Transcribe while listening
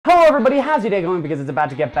everybody, how's your day going? Because it's about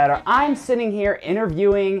to get better. I'm sitting here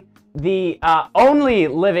interviewing the only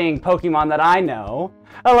living Pokemon that I know.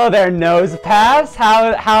 Hello there, Nosepass.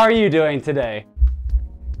 How are you doing today?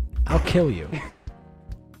 I'll kill you.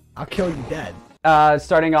 I'll kill you dead.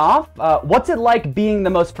 Starting off, what's it like being the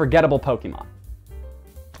most forgettable Pokemon?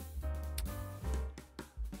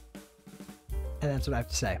 And that's what I have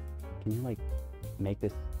to say. Can you, like, make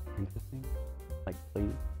this interesting? Like, please?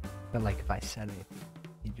 But, like, if I said it,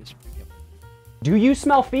 you just forget. Do you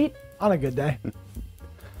smell feet? On a good day.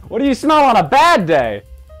 What do you smell on a bad day?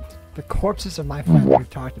 The corpses of my friends. We've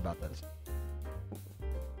talked about this.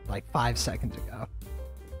 Like 5 seconds ago.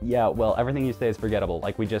 Yeah, well, everything you say is forgettable,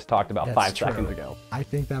 like we just talked about That's 5 true. seconds ago. I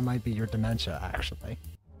think that might be your dementia, actually.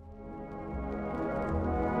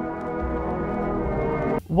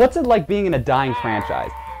 What's it like being in a dying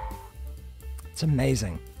franchise? It's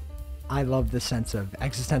amazing. I love the sense of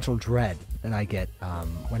existential dread that I get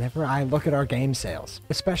whenever I look at our game sales,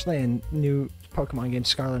 especially in new Pokemon games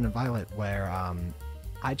Scarlet and Violet, where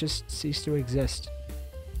I just cease to exist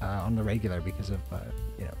on the regular because of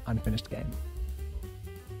unfinished game.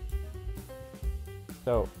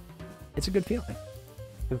 So, It's a good feeling,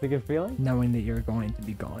 is it a good feeling? knowing that you're going to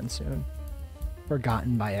be gone soon,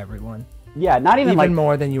 forgotten by everyone, Yeah, not even like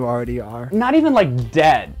more than you already are. not even like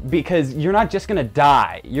dead, because you're not just gonna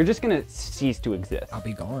die. You're just gonna cease to exist. I'll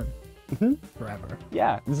be gone Mhm. forever,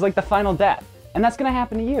 Yeah, this is like the final death, and that's gonna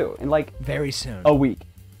happen to you in like very soon. a week.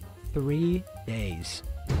 3 days.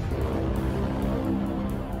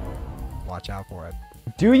 Watch out for it.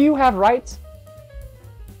 Do you have rights?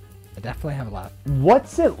 I definitely have a lot.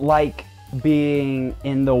 What's it like being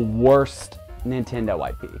in the worst Nintendo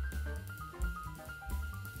IP?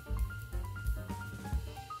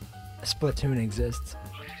 Splatoon exists,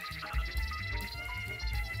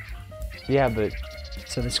 Yeah, but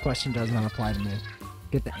so this question does not apply to me.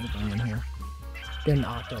 Get the Inkling in here. Get an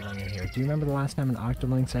Octoling in here. Do you remember the last time an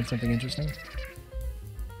Octoling said something interesting?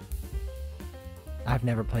 I've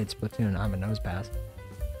never played Splatoon. I'm a Nosepass.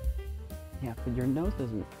 yeah, but your nose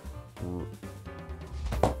doesn't.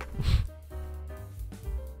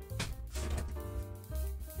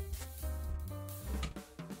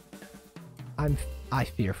 I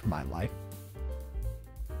fear for my life.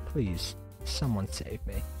 Please, someone save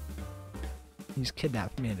me. He's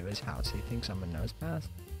kidnapped me into his house. He thinks I'm a Nosepass.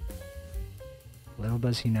 Little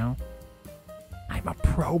does he know, I'm a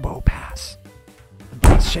Probopass.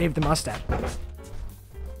 Please shave the mustache.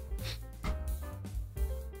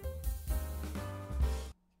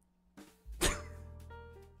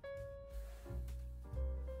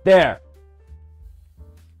 There.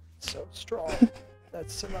 So strong. That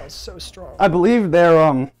smells so strong. I believe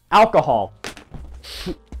they're alcohol.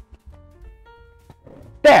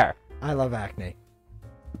 There. I love acne.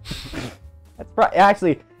 That's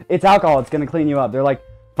actually, it's alcohol. It's gonna clean you up. They're like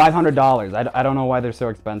 $500. I don't know why they're so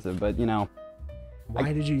expensive, but you know,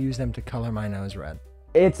 Why did you use them to color my nose red?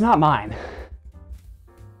 it's not mine.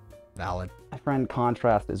 Valid. My friend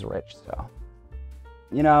Contrast is rich, so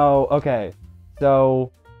you know. Okay,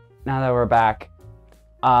 so now that we're back,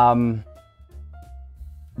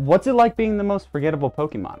 what's it like being the most forgettable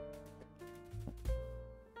Pokemon?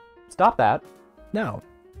 Stop that. No.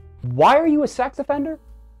 Why are you a sex offender?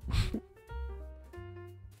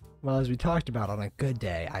 Well, as we talked about, on a good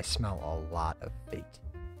day, I smell a lot of fate.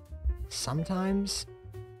 Sometimes,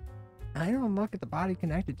 I don't look at the body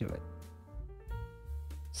connected to it.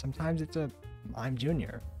 Sometimes it's a Mime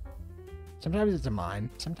Jr. Sometimes it's a Mime.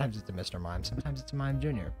 Sometimes it's a Mr. Mime. Sometimes it's a Mime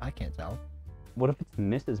Jr. I can't tell. What if it's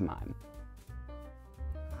Mrs. Mime?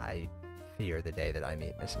 I fear the day that I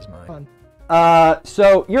meet Mrs. Mime. Fun.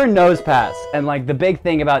 So you're a Nosepass, and like the big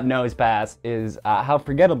thing about Nosepass is how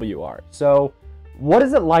forgettable you are. So what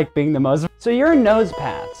is it like being the most? So you're a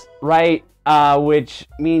Nosepass, right? Which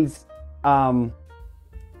means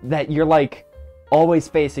that you're like always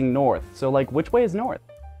facing north. So like, which way is north?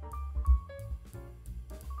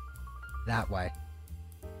 That way.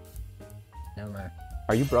 Nowhere.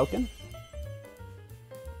 Are you broken?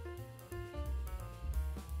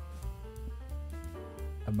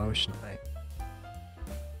 Emotionally.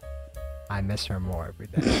 I miss her more every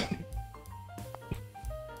day.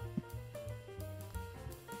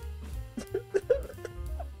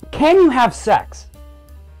 Can you have sex?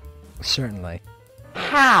 Certainly.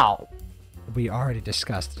 How? We already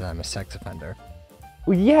discussed that I'm a sex offender.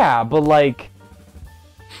 Well, yeah, but like,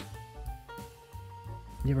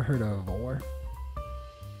 You ever heard of a vor?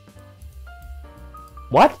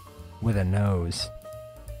 what? With a nose.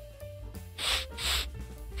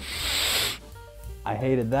 I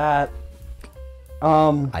hated that.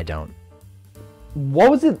 I don't.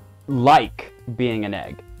 What was it like being an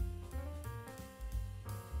egg?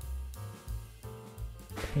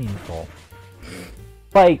 painful.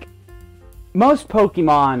 Like, most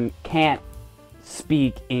Pokemon can't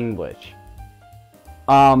speak English.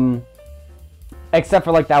 Except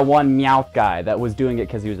for like that one Meowth guy that was doing it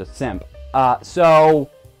because he was a simp. So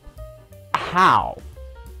how?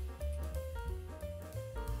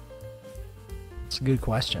 It's a good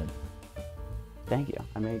question. Thank you.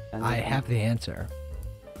 I have the answer.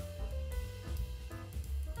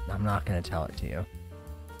 I'm not gonna tell it to you.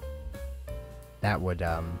 That would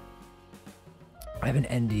I have an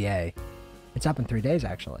NDA. It's up in 3 days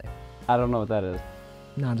actually. I don't know what that is.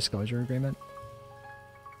 Non-disclosure agreement.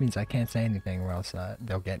 Means I can't say anything or else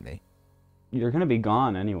they'll get me. You're gonna be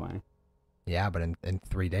gone anyway. Yeah, but in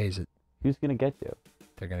 3 days Who's gonna get you?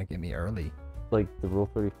 they're gonna get me early. Like the Rule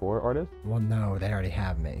 34 artist? Well, no, they already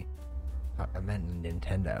have me. I meant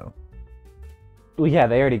Nintendo. Well, yeah,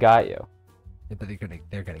 they already got you. Yeah, but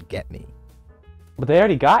they're gonna get me. But they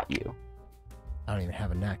already got you. I don't even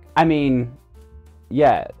have a neck. I mean,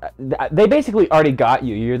 yeah, they basically already got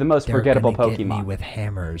you. You're the most forgettable They're gonna Pokemon. get me with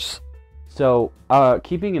hammers. So,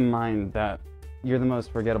 keeping in mind that you're the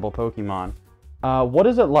most forgettable Pokemon, what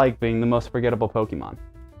is it like being the most forgettable Pokemon?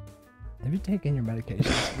 Have you taken your medication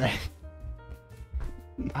today?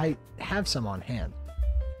 I have some on hand.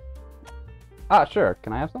 Ah, sure.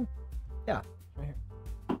 Can I have some? Yeah, right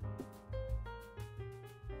here.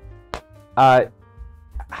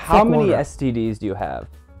 How Thick many water. STDs do you have?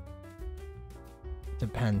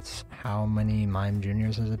 Depends. How many Mime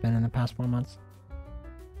Juniors has it been in the past 4 months?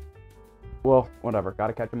 Well, whatever.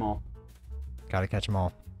 Gotta catch them all. Gotta catch them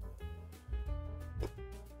all.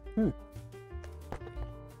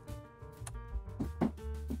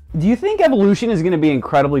 Do you think evolution is going to be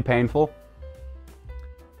incredibly painful?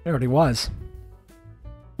 It already was.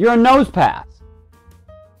 You're a nose pass.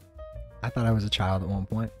 I thought I was a child at one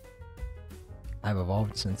point. I've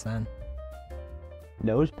evolved since then.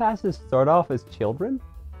 Nose passes start off as children?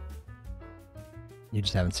 You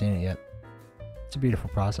just haven't seen it yet. It's a beautiful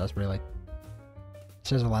process, really. It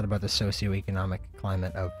says a lot about the socioeconomic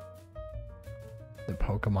climate of the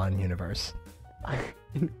Pokemon universe.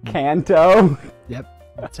 Kanto? Yep.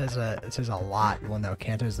 It says a lot. Well, no,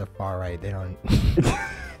 Kanto's the far right. They don't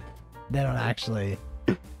they don't actually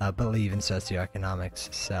believe in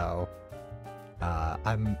socioeconomics. So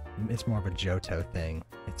it's more of a Johto thing.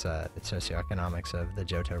 It's socioeconomics of the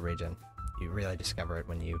Johto region. You really discover it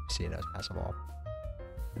when you see a nose pass evolve.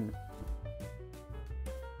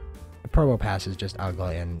 The Probo Pass is just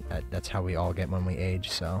ugly, and that's how we all get when we age.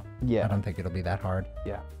 So Yeah. I don't think it'll be that hard.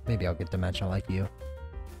 Yeah. Maybe I'll get dementia like you.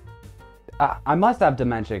 I must have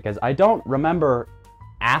dementia because I don't remember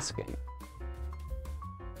asking.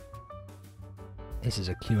 This is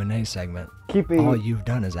a Q&A segment. Keeping. All you've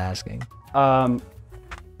done is asking.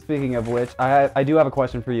 Speaking of which, I do have a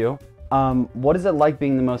question for you. What is it like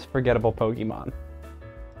being the most forgettable Pokemon?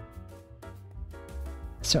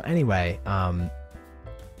 So anyway, my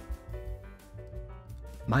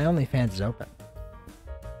OnlyFans is open.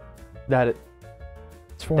 That it,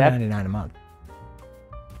 It's $4.99 a month.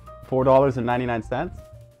 $4.99?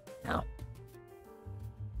 No.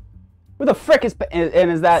 Where the frick is and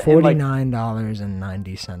is that in like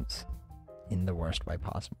 $49.90 in the worst way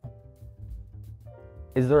possible.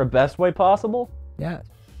 is there a best way possible? Yeah,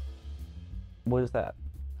 What is that?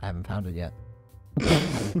 I haven't found it yet.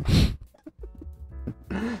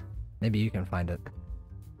 Maybe you can find it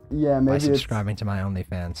Yeah, by subscribing to my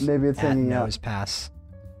OnlyFans. maybe it's at hanging out. NosePass.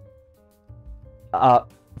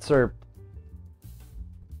 Sir,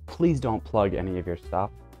 please don't plug any of your stuff.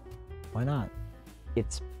 Why not?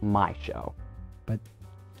 It's my show. But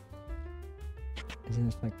isn't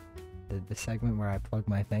this like the segment where I plug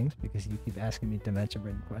my things because you keep asking me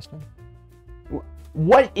dementia-ridden questions?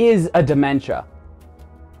 What is a dementia?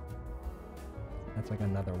 That's like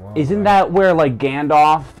another world. Isn't right? that where like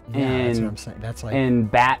Gandalf Yeah, that's what I'm and saying. That's like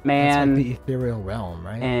and that's Batman like the ethereal realm,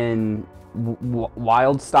 right? and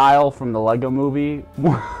Wild Style from the Lego Movie?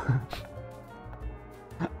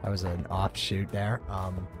 That was an offshoot there.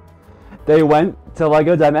 They went to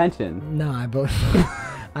Lego Dimension. No,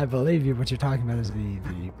 I believe you. What you're talking about is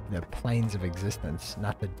the planes of existence,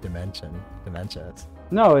 not the dimension. Dementia.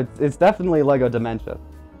 No, it's definitely Lego Dementia.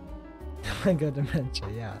 Lego dementia.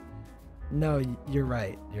 Yeah. No, you're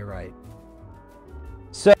right. You're right.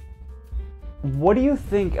 So, what do you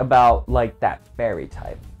think about like that fairy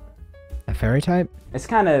type? A fairy type? It's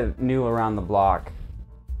kind of new around the block.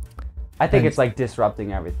 I think And- it's like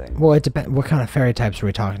disrupting everything. Well, it depends. What kind of fairy types are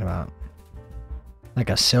we talking about? Like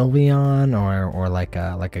a Sylveon or like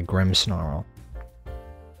a Grimmsnarl?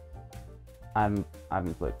 I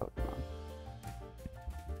haven't played Pokemon.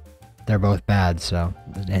 They're both bad, so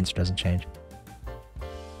the answer doesn't change.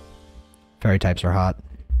 Fairy types are hot.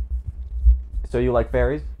 So you like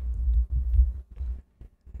fairies?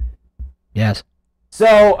 Yes.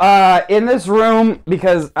 So, in this room,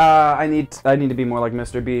 because I need to be more like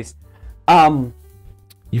Mr. Beast.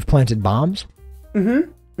 You've planted bombs?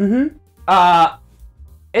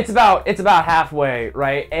 It's about halfway,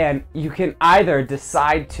 right? And you can either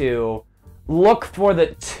decide to look for the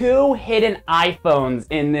 2 hidden iPhones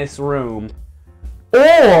in this room,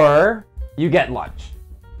 or you get lunch.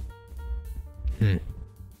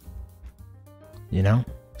 You know,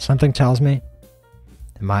 something tells me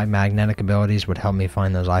that my magnetic abilities would help me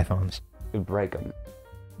find those iPhones. You break them.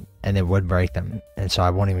 And it would break them, and so I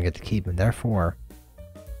won't even get to keep them. Therefore,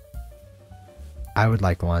 I would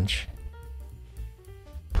like lunch.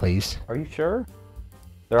 Please. Are you sure?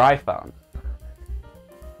 They're iPhones.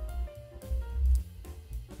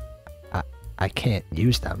 I can't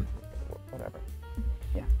use them. Whatever.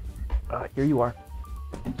 Yeah. Here you are.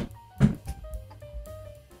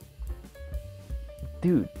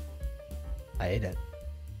 Dude. I ate it.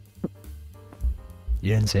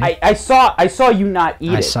 You didn't see? I saw you not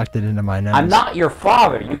eat it. I sucked it into my nose. I'm not your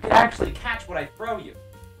father. You can actually catch what I throw you.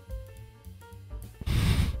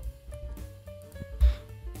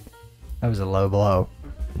 That was a low blow.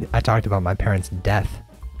 I talked about my parents' death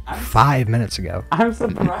 5 minutes ago. I'm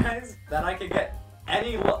surprised that I could get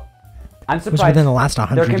any low. I'm It was surprised within the last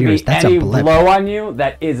 100 there can years. be That's any a blip. low on you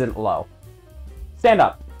that isn't low. Stand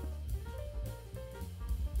up.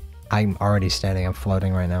 I'm already standing. I'm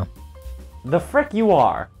floating right now. The frick you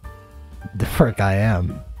are. The frick I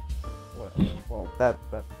am. Well, that's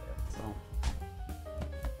it. So.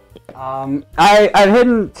 I've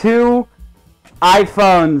hidden 2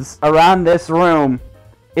 iPhones around this room.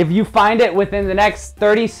 If you find it within the next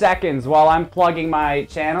 30 seconds while I'm plugging my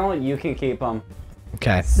channel, you can keep them.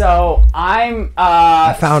 Okay. So I'm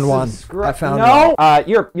I found one. I found one.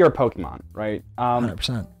 You're a Pokemon, right?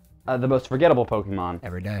 100%. The most forgettable Pokemon.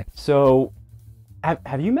 Every day. So,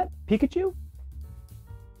 have you met Pikachu?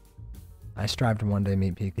 I strive to one day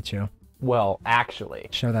meet Pikachu. Well, actually.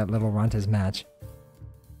 Show that little runt his match.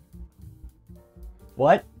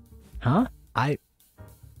 What? Huh? I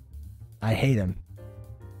hate him.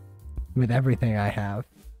 With everything I have.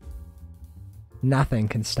 Nothing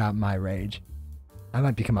can stop my rage. I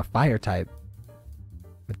might become a fire type.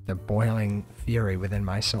 With the boiling fury within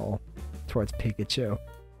my soul. Towards Pikachu.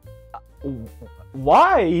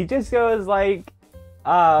 Why? He just goes like,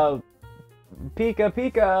 Pika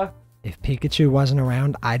Pika. If Pikachu wasn't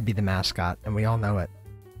around, I'd be the mascot, and we all know it.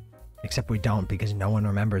 Except we don't, because no one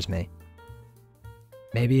remembers me.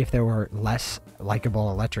 Maybe if there were less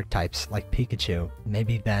likable electric types like Pikachu,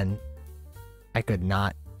 maybe then I could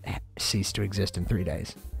not cease to exist in 3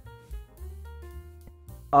 days.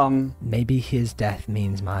 Maybe his death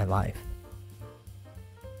means my life.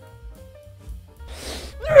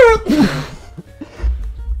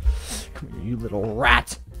 Come here, you little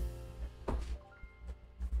rat!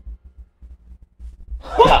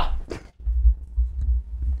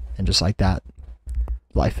 And just like that,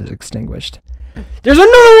 life is extinguished. There's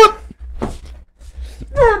another one!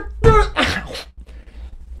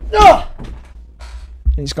 No!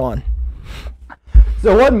 He's gone.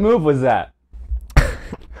 So what move was that?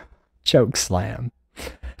 Choke slam.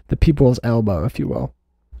 The people's elbow, if you will.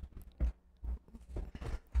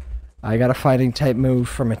 I got a fighting type move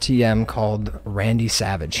from a TM called Randy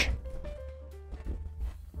Savage.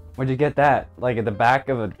 Where'd you get that? Like at the back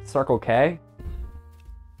of a Circle K?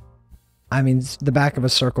 I mean, it's the back of a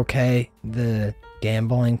Circle K, the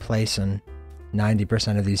gambling place in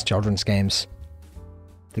 90% of these children's games.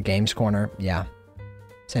 The games corner, yeah.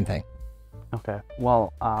 Same thing. Okay,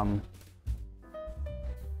 well,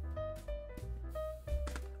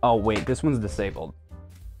 oh wait, this one's disabled.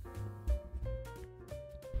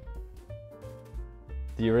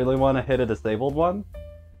 Do you really want to hit a disabled one?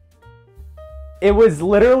 It was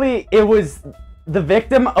the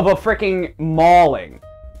victim of a freaking mauling.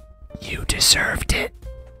 You deserved it.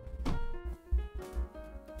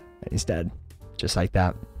 And he's dead. Just like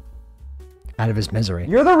that. Out of his misery.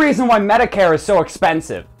 You're the reason why Medicare is so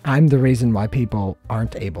expensive. I'm the reason why people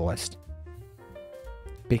aren't ableist.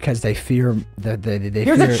 Because they fear...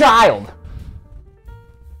 Here's a child!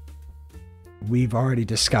 We've already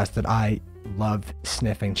discussed that I love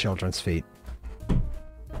sniffing children's feet.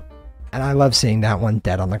 And I love seeing that one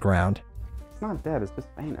dead on the ground. It's not dead, it's just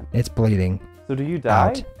fainted. It's bleeding. So do you die?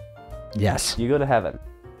 Out. Yes. You go to heaven.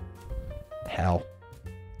 Hell.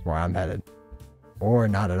 Where I'm headed. Or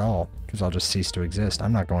not at all. Because I'll just cease to exist.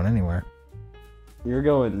 I'm not going anywhere. You're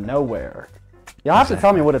going nowhere. You'll have to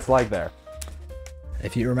tell me what it's like there.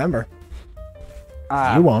 If you remember.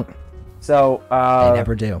 You won't. So, I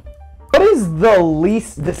never do. What is the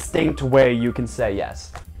least distinct way you can say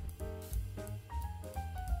yes?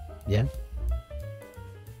 Yeah.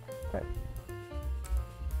 Okay.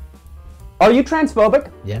 Are you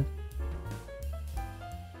transphobic? Yeah.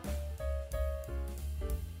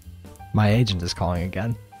 My agent is calling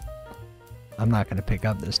again. I'm not gonna pick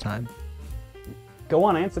up this time. Go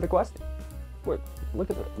on, answer the question. Wait, look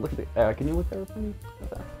at the. Can you look there for me?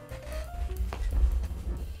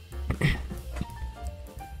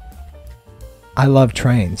 I love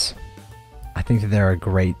trains. I think that they're a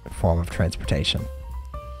great form of transportation.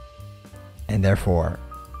 And therefore,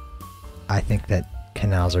 I think that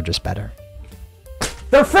canals are just better.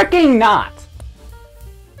 They're freaking not!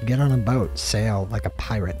 Get on a boat, sail like a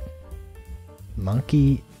pirate.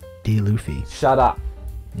 Monkey D. Luffy. Shut up.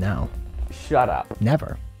 No. Shut up.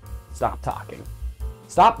 Never. Stop talking.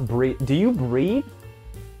 Stop breathe. Do you breathe?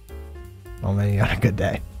 Only on a good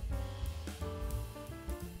day.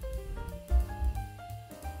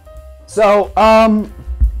 So,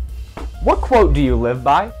 what quote do you live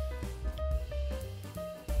by?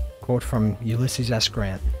 Quote from Ulysses S.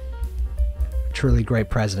 Grant. A truly great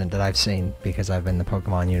president that I've seen because I've been in the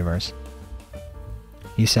Pokemon universe.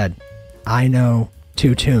 He said, I know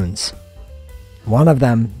 2 tunes. One of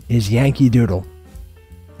them is Yankee Doodle,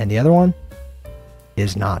 and the other one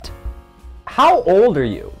is not. How old are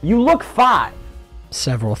you? You look 5.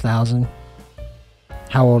 Several thousand.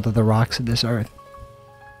 How old are the rocks of this earth?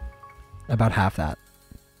 About half that.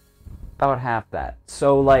 About half that.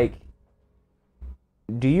 So, like,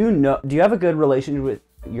 do you have a good relationship with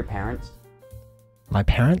your parents? My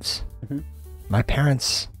parents? Mm-hmm. My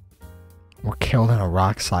parents were killed in a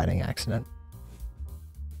rock sliding accident.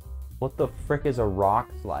 What the frick is a rock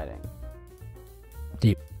sliding?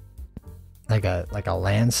 Deep. Like a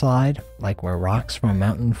landslide, like where rocks from a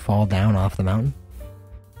mountain fall down off the mountain.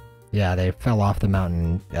 Yeah, they fell off the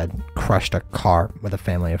mountain and crushed a car with a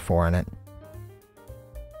family of 4 in it.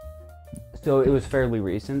 So it was fairly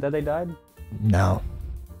recent that they died? No.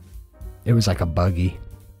 It was like a buggy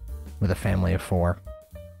with a family of 4.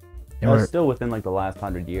 It was still within like the last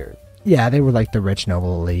 100 years. Yeah, they were like the rich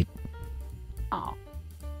noble elite. Oh.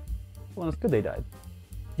 Well, it's good they died.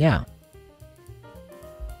 Yeah.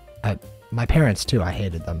 My parents too, I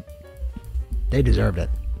hated them. They deserved it.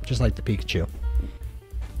 Just like the Pikachu.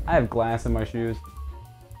 I have glass in my shoes.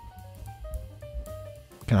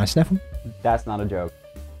 Can I sniff them? That's not a joke.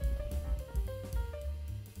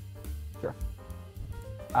 Sure.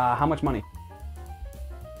 How much money?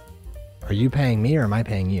 Are you paying me or am I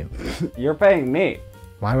paying you? You're paying me.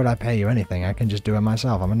 Why would I pay you anything? I can just do it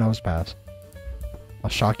myself. I'm a nose pass. I'll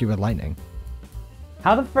shock you with lightning.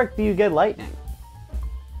 How the frick do you get lightning?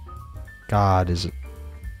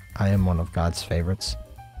 I am one of God's favorites.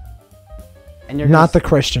 And you're Not the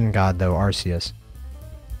Christian God though, Arceus.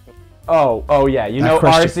 Oh yeah, you know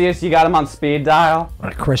Arceus, you got him on speed dial?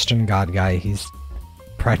 A Christian God guy, he's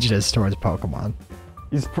prejudiced towards Pokemon.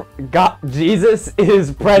 Jesus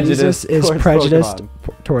is prejudiced prejudiced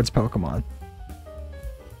towards Pokemon.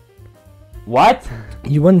 What?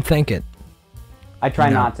 You wouldn't think it. I try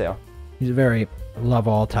not to. He's a very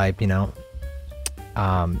love-all type, you know.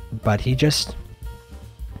 But he just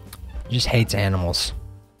hates animals.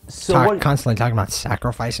 So constantly talking about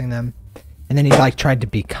sacrificing them. And then he like tried to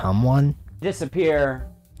become one. Disappear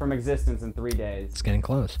from existence in 3 days. It's getting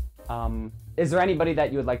close. Is there anybody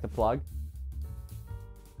that you would like to plug?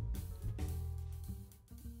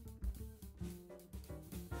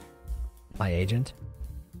 My agent.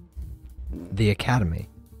 The Academy.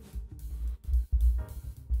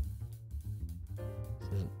 This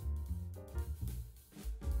is an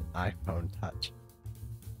iPhone Touch.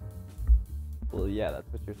 Well, yeah,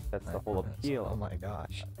 that's the whole appeal. Oh my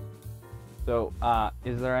gosh. So,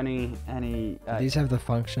 is there any Do these have the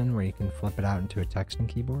function where you can flip it out into a texting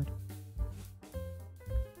keyboard?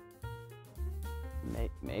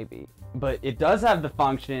 Maybe. But it does have the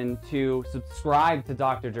function to subscribe to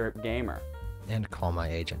Dr. Derp Gamer. And call my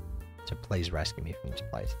agent to please rescue me from this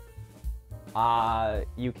place.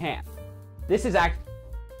 You can't. This is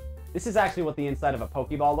actually what the inside of a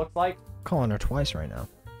Pokeball looks like. Calling her twice right now.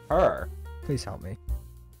 Her? Please help me.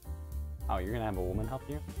 Oh, you're gonna have a woman help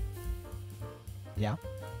you? Yeah.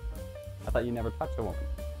 I thought you never touched a woman.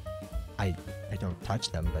 I don't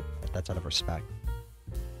touch them, but that's out of respect.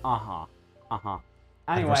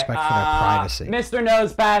 Anyway, respect for their privacy. Mr.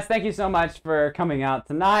 Nosepass, thank you so much for coming out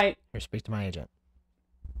tonight. Here, speak to my agent.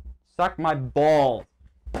 Suck my balls.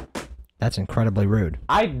 That's incredibly rude.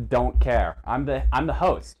 I don't care. I'm the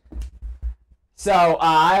host. So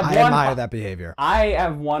I admire that behavior. I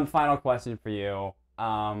have one final question for you.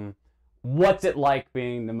 What's it like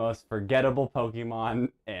being the most forgettable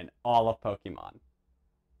Pokemon in all of Pokemon?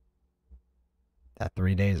 That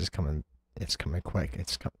 3 days is coming. It's coming quick.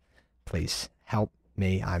 It's coming. Please help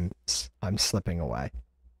me. I'm slipping away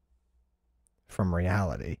from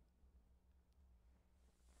reality.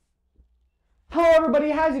 Hello,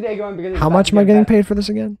 everybody. How's your day going? Because How much am I getting paid for this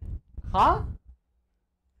again? Huh?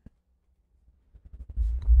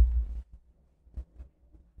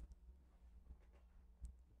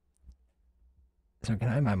 So can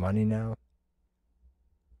I have my money now?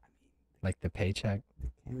 Like the paycheck?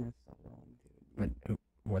 But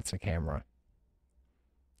what's the camera?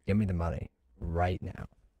 Give me the money right now.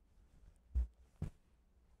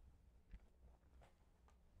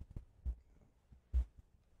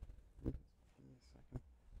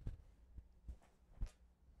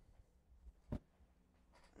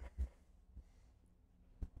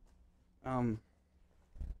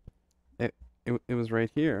 It was right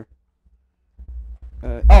here.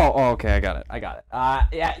 Oh, okay, I got it.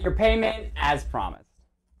 Yeah, your payment as promised.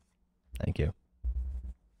 Thank you.